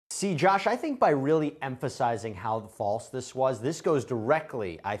See, Josh, I think by really emphasizing how false this was, this goes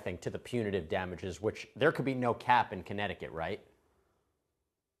directly, I think, to the punitive damages, which there could be no cap in Connecticut, right?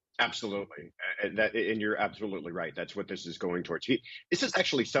 Absolutely. And you're absolutely right. That's what this is going towards. This is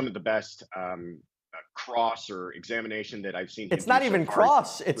actually some of the best cross or examination that I've seen him It's do not so even far.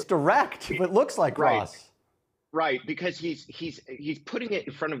 cross, it's direct. It looks like Right, cross. right. Because he's putting it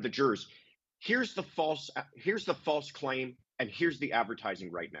in front of the jurors. Here's the false claim, and here's the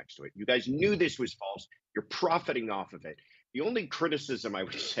advertising right next to it. You guys knew this was false. You're profiting off of it. The only criticism I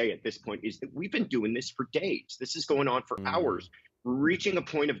would say at this point is that we've been doing this for days. This is going on for Mm. hours. We're reaching a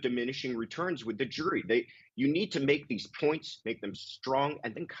point of diminishing returns with the jury. You need to make these points, make them strong,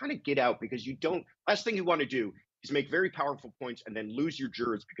 and then kind of get out, because you don't. Last thing you want to do is make very powerful points and then lose your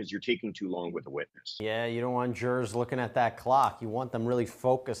jurors because you're taking too long with a witness. Yeah, you don't want jurors looking at that clock. You want them really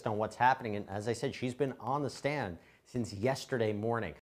focused on what's happening. And as I said, she's been on the stand since yesterday morning.